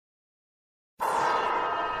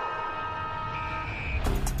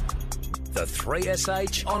The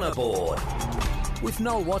 3SH Honour Board. With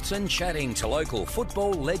Noel Watson chatting to local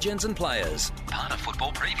football legends and players. Part of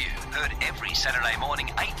Football Preview. Heard every Saturday morning,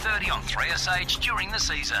 8:30 on 3SH during the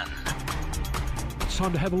season. It's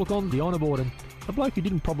time to have a look on the honour board. And a bloke who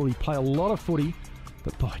didn't probably play a lot of footy,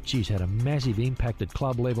 but by geez, had a massive impact at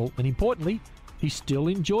club level. And importantly, he still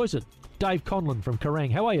enjoys it. Dave Conlan from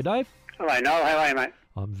Kerrang. How are you, Dave? Hello, Noel. How are you, mate?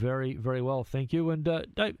 I'm very, very well, thank you. And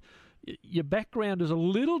Dave, your background is a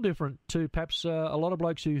little different to perhaps a lot of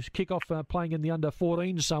blokes who kick off playing in the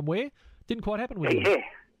under-14s somewhere. Didn't quite happen with you.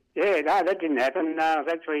 Yeah, no, that didn't happen. I was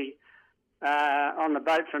actually on the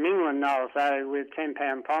boat from England, Noel, so with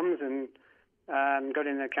 10-pound poms, and got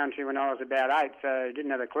in the country when I was about 8, so didn't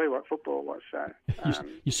have a clue what football was. So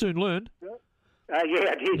you soon learned. Yeah, I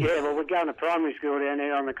did. Yeah, well, we're going to primary school down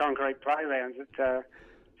there on the concrete playgrounds. It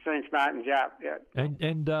soon smartens you up. Yeah.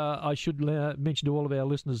 And I should mention to all of our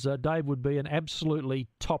listeners, Dave would be an absolutely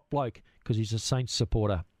top bloke because he's a Saints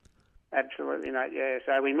supporter. Absolutely, mate. Yeah.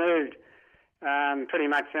 So we moved pretty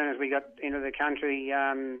much as soon as we got into the country.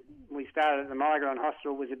 We started at the Migrant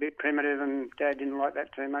Hospital, was a bit primitive, and Dad didn't like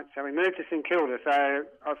that too much. So we moved to St Kilda. So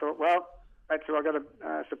I thought, well, that's who I got to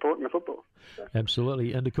support in the football. So.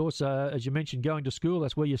 Absolutely. And of course, as you mentioned, going to school,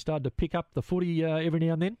 that's where you started to pick up the footy every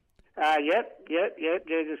now and then? Yep. Yeah,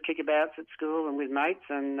 just kickabouts at school and with mates.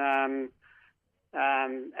 And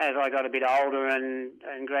as I got a bit older and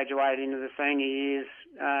graduated into the senior years,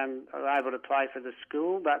 I was able to play for the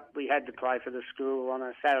school, but we had to play for the school on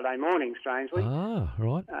a Saturday morning, strangely. Ah,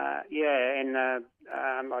 right. And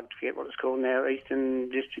I forget what it's called now, Eastern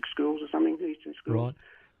District Schools or something, Eastern Schools.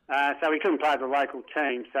 Right. So we couldn't play the local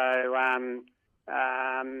team, so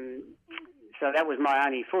that was my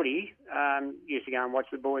only footy. Used to go and watch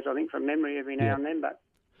the boys, I think, from memory every now and then. But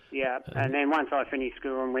yeah, and then once I finished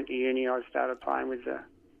school and went to uni, I started playing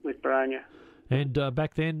with Baronia. And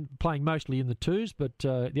back then, playing mostly in the twos, but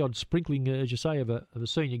the odd sprinkling, as you say, of a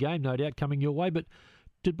senior game, no doubt, coming your way. But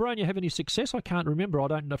did Baronia have any success? I can't remember. I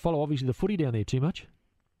don't follow, obviously, the footy down there too much.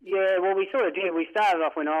 Yeah, well, we sort of did. We started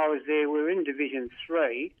off when I was there. We were in Division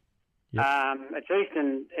 3. Yep. It's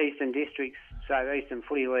Eastern Districts, so Eastern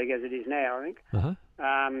Footy League as it is now, I think. Uh-huh.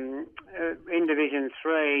 In Division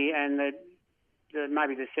 3, and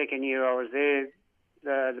maybe the second year I was there,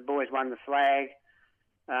 the boys won the flag.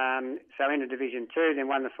 So into Division 2, then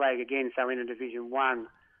won the flag again, so into Division 1.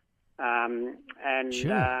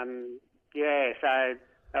 Sure. So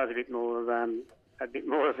that was a bit more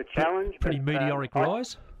of a challenge. Pretty meteoric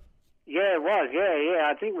rise. Yeah, it was. Yeah.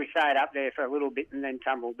 I think we stayed up there for a little bit and then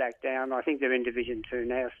tumbled back down. I think they're in Division 2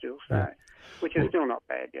 now still, which is still not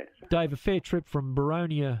bad yet. So. Dave, a fair trip from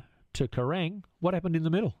Baronia to Kerrang. What happened in the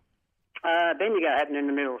middle? Bendigo happened in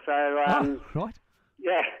the middle. So, right.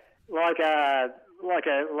 Yeah, like a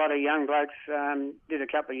lot of young blokes, did a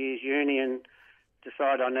couple of years uni and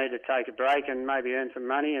decided I needed to take a break and maybe earn some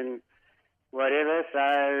money and whatever.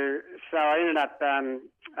 So I ended up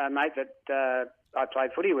a mate that I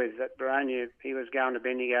played footy with at Baronia. He was going to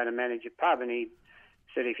Bendigo to manage a pub, and he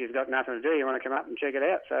said, if you've got nothing to do, you want to come up and check it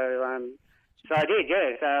out. So I did,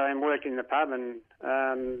 yeah. So and worked in the pub, and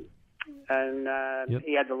Yep.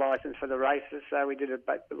 He had the licence for the races, so we did a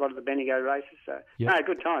lot of the Bendigo races. So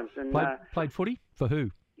good times. And played footy for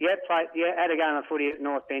who? Yeah, had a game of footy at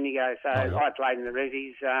North Bendigo. So I played in the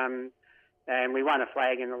Rezzies. And we won a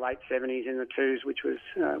flag in the late 70s in the twos, which was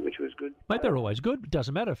good. Mate, they're always good. It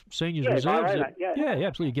doesn't matter. Seniors, reserves. Yeah,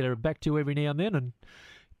 absolutely. Get her back to every now and then and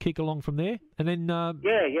kick along from there. And then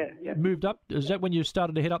moved up. Is that when you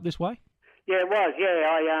started to head up this way? Yeah, it was. Yeah,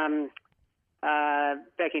 I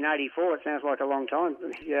back in '84. It sounds like a long time.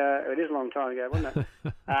 Yeah, it is a long time ago, wasn't it?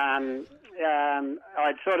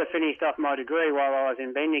 I'd sort of finished off my degree while I was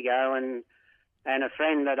in Bendigo, and a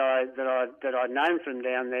friend that I'd known from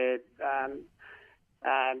down there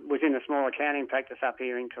was in a small accounting practice up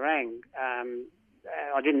here in Kerrang.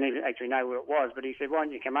 I didn't even actually know where it was, but he said, "Why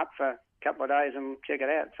don't you come up for a couple of days and check it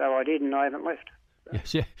out?" So I did, and I haven't left. So.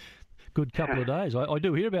 Yes, yeah, good couple of days. I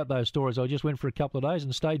do hear about those stories. I just went for a couple of days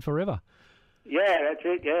and stayed forever. Yeah, that's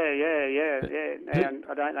it. Yeah. And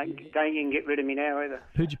I don't think you can get rid of me now either.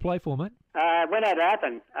 Who'd you play for, mate? Went out to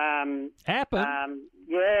Appin. Appin?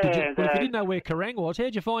 Yeah. If you didn't know where Kerrang was,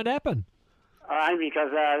 how'd you find Appin? Only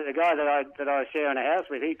because the guy that I was sharing a house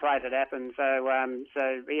with, he played at Appin, so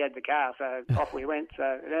he had the car, so off we went.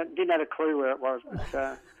 So didn't have a clue where it was,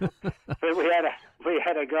 but we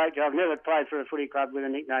had a great job. Never played for a footy club with a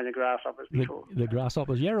nickname, the Grasshoppers, before. The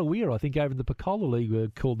Grasshoppers, Yarrawira, I think, over in the Picola League were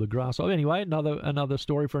called the Grasshoppers. Anyway, another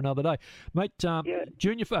story for another day, mate.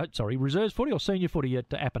 Reserves footy or senior footy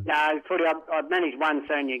at Appin? No, footy. I've managed one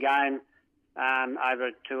senior game.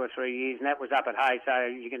 over 2 or 3 years, and that was up at Hay. So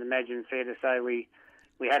you can imagine, fair to say, we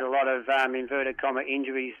had a lot of inverted comma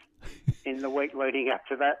injuries in the week leading up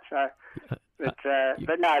to that. So,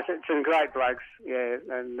 but no, it's some great blokes, yeah.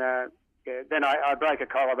 And then I broke a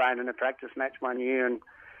collarbone in a practice match one year, and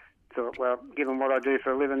thought, well, given what I do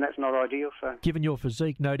for a living, that's not ideal. So, given your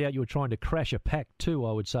physique, no doubt you were trying to crash a pack too,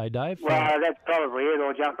 I would say, Dave. Well, that's probably it,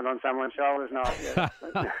 or jumping on someone's shoulders. No,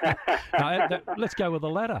 let's go with the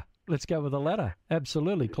latter.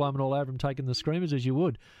 Absolutely, climbing all over them, taking the screamers as you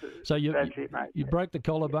would. So you broke the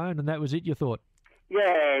collarbone, and that was it, you thought?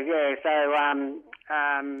 Yeah. So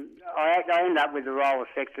I ended up with the role of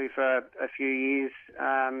secretary for a few years.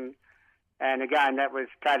 And again, that was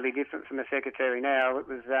totally different from a secretary now. It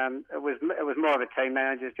was more of a team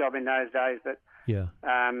manager's job in those days. But yeah.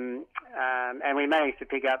 And we managed to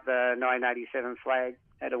pick up the 1987 flag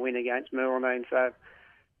at a win against Mooramoon. So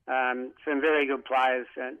some very good players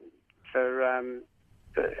for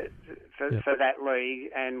that league,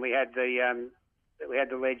 and we had the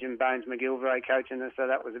legend Bones McGilvray coaching us. So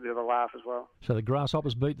that was a bit of a laugh as well. So the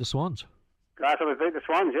Grasshoppers beat the Swans. Grasshoppers beat the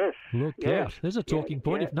Swans, yes. Look out. There's a talking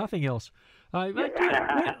point, if nothing else. Mate,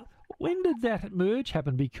 when did that merge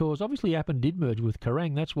happen? Because obviously Appin did merge with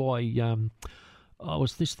Kerrang. That's why I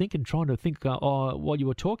was trying to think while you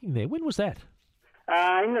were talking there. When was that?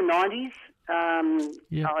 In the 90s.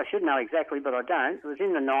 I should know exactly, but I don't. It was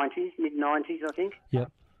in the 90s, mid-90s, I think.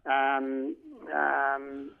 Yep. And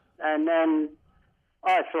then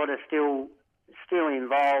I sort of still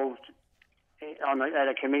involved at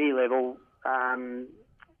a committee level, and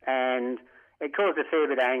it caused a fair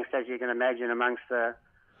bit of angst, as you can imagine, amongst the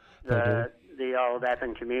old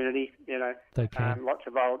Appin community. You know, they can. lots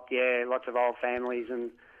of old families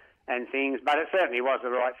and things. But it certainly was the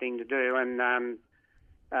right thing to do, and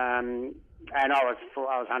I was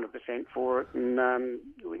 100% for it, and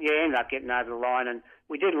ended up getting over the line. And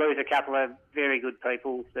we did lose a couple of very good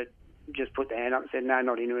people that just put their hand up and said, no,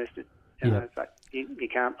 not interested. You know, but you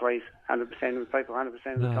can't please 100% of the people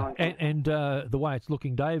 100% of the time. And the way it's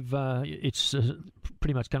looking, Dave, it's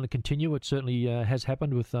pretty much going to continue. It certainly has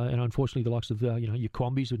happened with, and unfortunately, the likes of your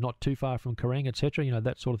Quambies, who's not too far from Kerrang, etc.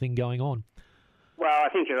 That sort of thing going on. Well, I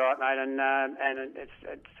think you're right, mate, and it's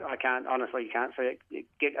I can't see it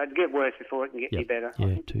get worse before it can get any better.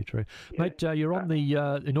 Yeah, too true, mate. You're on the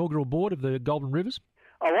inaugural board of the Golden Rivers.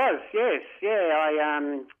 I was, yes, yeah.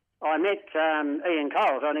 I met Ian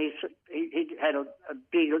Coles, and he had a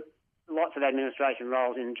big, lots of administration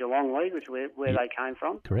roles in Geelong League, which is where they came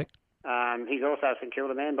from. Correct. He's also a St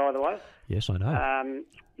Kilda man, by the way. Yes, I know.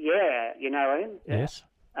 You know him. Yeah. Yes.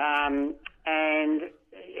 And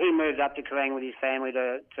he moved up to Kerrang with his family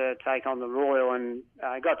to take on the Royal, and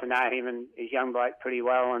I got to know him and his young bloke pretty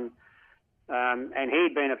well, and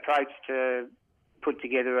he'd been approached to put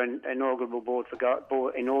together an inaugural board for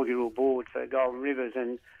Golden Rivers,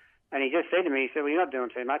 and he just said to me, he said, well, you're not doing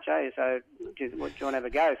too much, eh? So do you want to have a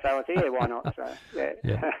go? So I said, yeah, why not? So,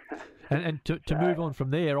 yeah. And to move on from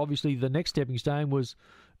there, obviously the next stepping stone was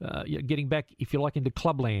getting back, if you like, into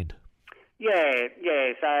clubland. Yeah.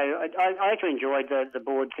 So I actually enjoyed the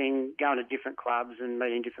board thing, going to different clubs and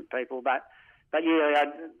meeting different people, but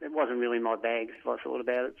it wasn't really my bag if I thought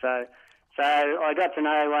about it. So I got to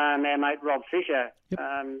know our mate Rob Fisher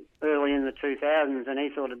early in the 2000s, and he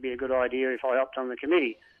thought it'd be a good idea if I hopped on the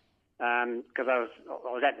committee, because I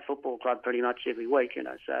was at the football club pretty much every week,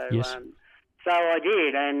 So yes. So I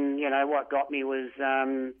did, and what got me was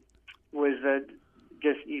that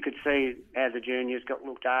just you could see how the juniors got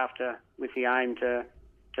looked after with the aim to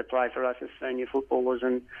play for us as senior footballers,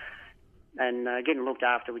 and getting looked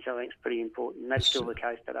after, which I think is pretty important. That's still the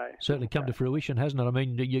case today. Certainly come to fruition, hasn't it? I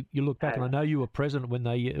mean, you look back, and I know you were present when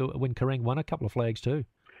Kerrang won a couple of flags too.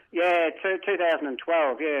 Yeah,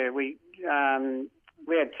 2012. Yeah, we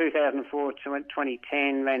had 2004 to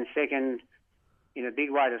 2010, ran second in a big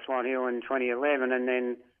way to Swan Hill in 2011, and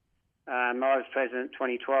then I was president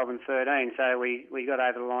 2012 and 13. So we got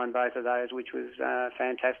over the line both of those, which was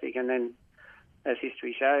fantastic. And then, as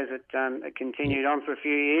history shows, it continued on for a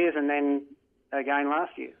few years, and then again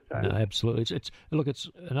last year. So. No, absolutely. It's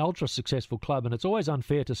an ultra successful club, and it's always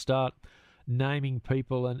unfair to start naming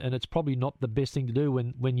people, and it's probably not the best thing to do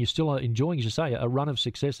when you're still enjoying, as you say, a run of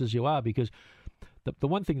success as you are, because the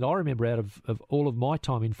one thing that I remember out of all of my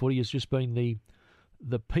time in footy has just been the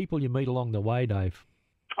people you meet along the way, Dave.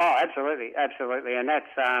 Oh, absolutely, and that's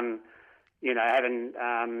having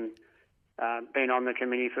been on the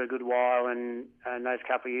committee for a good while, and those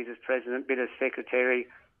couple of years as president, bit as secretary.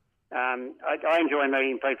 I enjoy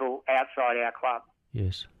meeting people outside our club.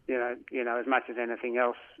 Yes. As much as anything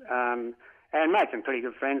else. and made some pretty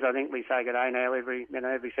good friends. I think we say good day now every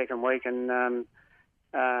second week, and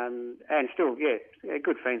still,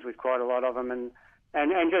 good friends with quite a lot of them, and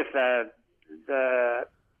just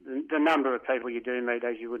the number of people you do meet,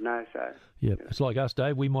 as you would know. So yeah, it's like us,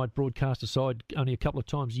 Dave. We might broadcast aside only a couple of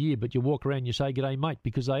times a year, but you walk around and you say "G'day, mate,"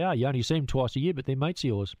 because they are. You only see them twice a year, but they're mates of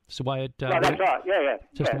yours. It's the way it. That's right. Yeah.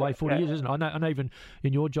 It's just the way footy is, isn't it? I know even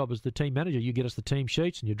in your job as the team manager, you get us the team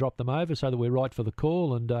sheets and you drop them over so that we're right for the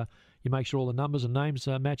call, and you make sure all the numbers and names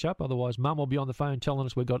match up. Otherwise, Mum will be on the phone telling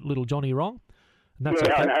us we've got little Johnny wrong. And that's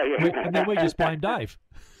I know, and then we just blame Dave.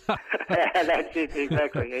 That's it,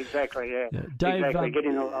 exactly, yeah. Dave, exactly, get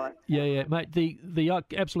in the line. Yeah, mate. The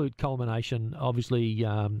absolute culmination, obviously,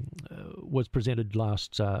 was presented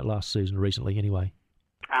last season, recently, anyway.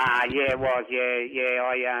 Yeah, it was.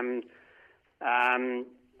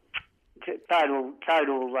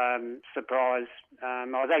 Total surprise. I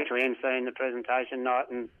was actually emceeing the presentation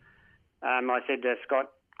night, and I said to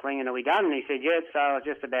Scott Klingon, "Are we done?" And he said, "Yeah." So I was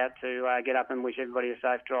just about to get up and wish everybody a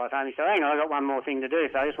safe drive home. He said, "Hang on, I've got one more thing to do."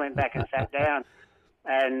 So I just went back and sat down.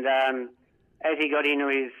 And as he got into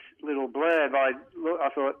his little blurb, I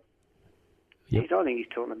thought, "Geez, I think he's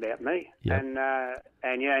talking about me." Yep. And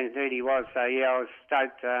indeed he was. So I was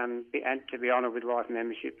stoked to be honoured with life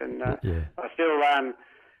membership. And I still I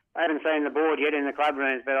haven't seen the board yet in the club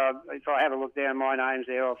rooms, but if I have a look down, my name's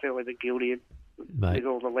there. I feel a bit guilty with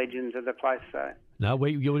all the legends of the place. So. No,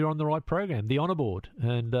 you're on the right program, the Honour Board,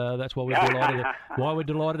 and that's why we're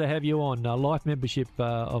delighted to have you on. Life membership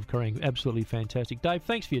of Kerrang, absolutely fantastic. Dave,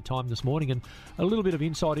 thanks for your time this morning and a little bit of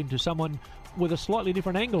insight into someone with a slightly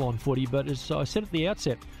different angle on footy, but as I said at the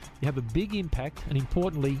outset, you have a big impact, and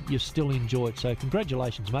importantly, you still enjoy it. So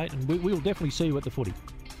congratulations, mate, and we'll definitely see you at the footy.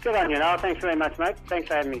 Good on you, Noel. Thanks very much, mate. Thanks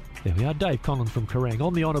for having me. There we are, Dave Conlan from Kerrang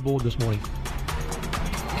on the Honour Board this morning.